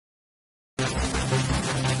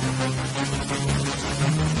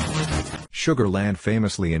Sugarland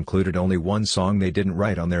famously included only one song they didn't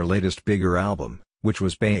write on their latest bigger album, which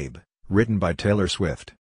was Babe, written by Taylor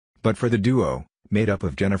Swift. But for the duo, made up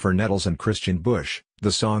of Jennifer Nettles and Kristian,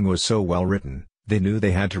 the song was so well written, they knew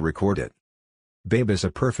they had to record it. Babe is a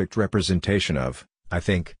perfect representation of, I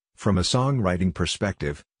think, from a songwriting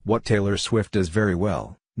perspective, what Taylor Swift does very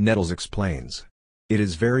well, Nettles explains. It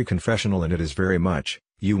is very confessional and it is very much,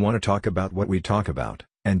 you want to talk about what we talk about,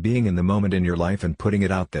 and being in the moment in your life and putting it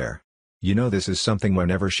out there. You know, this is something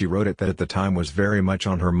whenever she wrote it that at the time was very much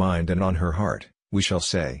on her mind and on her heart, we shall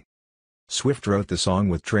say. Swift wrote the song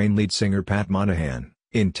with Train lead singer Pat Monahan,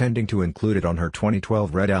 intending to include it on her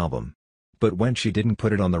 2012 Red album. But when she didn't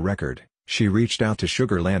put it on the record, she reached out to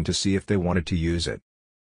Sugarland to see if they wanted to use it.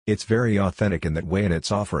 It's very authentic in that way and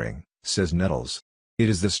it's offering, says Nettles. It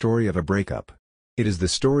is the story of a breakup. It is the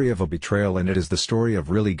story of a betrayal and it is the story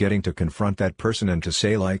of really getting to confront that person and to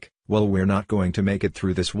say like, well, we're not going to make it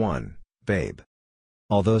through this one, babe.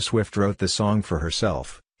 Although Swift wrote the song for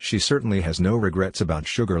herself, she certainly has no regrets about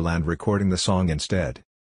Sugarland recording the song instead.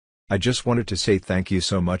 I just wanted to say thank you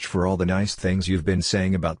so much for all the nice things you've been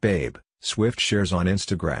saying about Babe, Swift shares on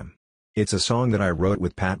Instagram. It's a song that I wrote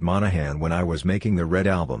with Pat Monahan when I was making the Red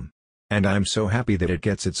album. And I'm so happy that it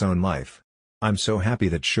gets its own life. I'm so happy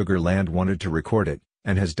that Sugarland wanted to record it,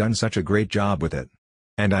 and has done such a great job with it.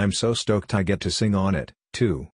 And I'm so stoked I get to sing on it, too.